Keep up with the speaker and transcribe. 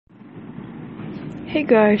Hey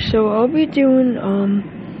guys, so I'll be doing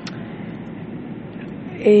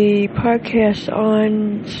a podcast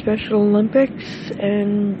on Special Olympics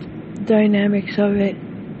and dynamics of it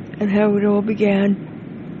and how it all began.